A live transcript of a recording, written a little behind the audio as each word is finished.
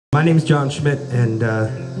My name's John Schmitt, and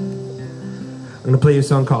I'm going to play you a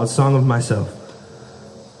song called Song of Myself.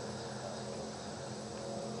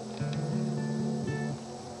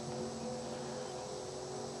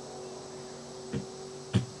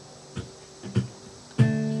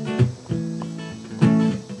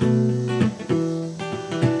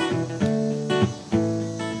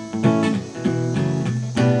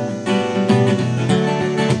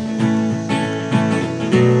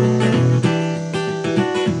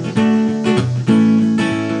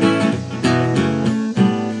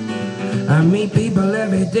 I meet people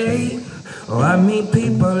every day, oh, I meet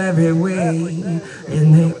people every way,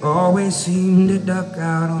 and they always seem to duck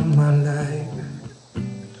out on my life.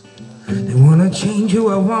 They wanna change who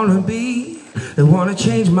I wanna be, they wanna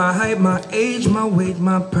change my height, my age, my weight,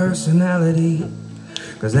 my personality,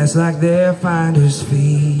 'cause that's like their finder's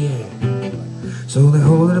fee, yeah. So they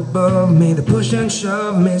hold it above me, they push and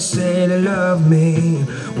shove me, say they love me.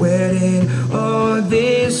 Where did all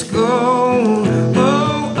this go?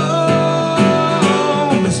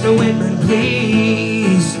 Mr. Whitman,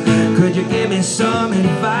 please, could you give me some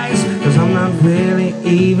advice? 'Cause I'm not really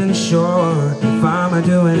even sure if I'm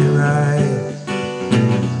doing it right.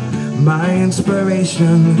 My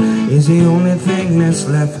inspiration is the only thing that's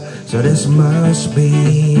left, so this must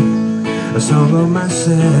be a song of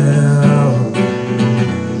myself.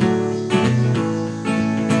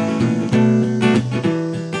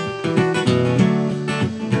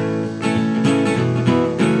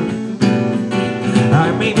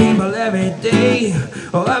 I meet people every day,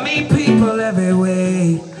 oh, I meet people every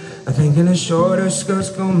way. I think in a shorter skirt's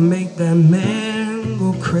gonna make that man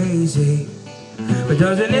go crazy. But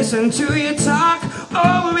doesn't listen to you talk,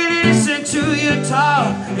 oh, really listen to you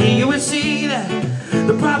talk, and you would see that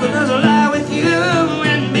the problem doesn't lie with you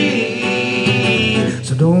and me.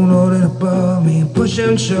 So don't hold it above me, push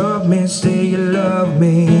and shove me, say you love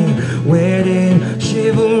me. Where did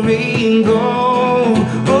chivalry go?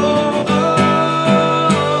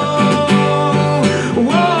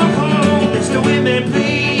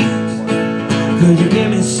 Could you give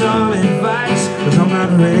me some advice? 'Cause I'm not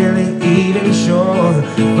really even sure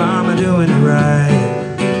if I'm doing it right.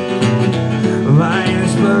 My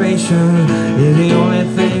inspiration is the only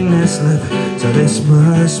thing that's left, so this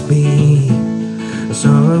must be a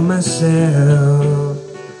song of myself.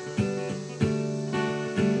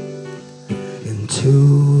 And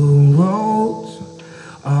two roads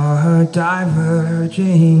are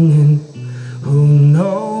diverging, and who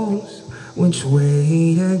knows which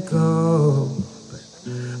way to go.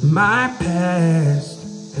 My past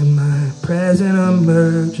and my present are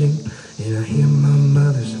merging, and I hear my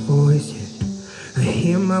mother's voice, yeah. I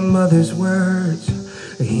hear my mother's words,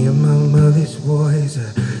 I hear my mother's voice,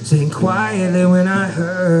 saying quietly when I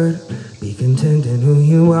heard, be content in who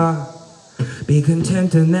you are, be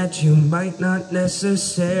content in that you might not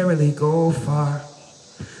necessarily go far,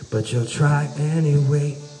 but you'll try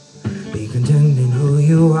anyway. Be content in who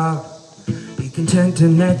you are, be content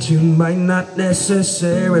in that you might not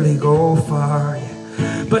necessarily go far,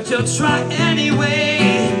 yeah, but you'll try anyway.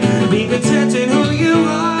 Be content in who you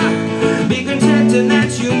are, be content in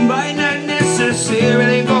that you might not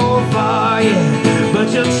necessarily go far, yeah,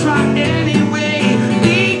 but you'll try anyway.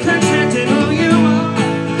 Be content in who you are,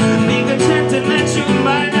 be content in that you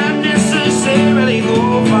might not necessarily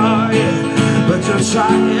go far, yeah, but you'll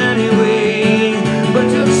try anyway, but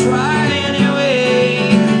you'll try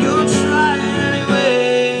anyway, you'll try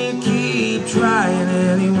anyway, keep trying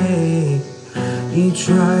anyway, keep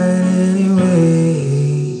trying anyway.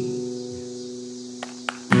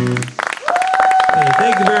 Hey,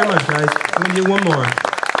 thank you very much, guys. I'm gonna do one more.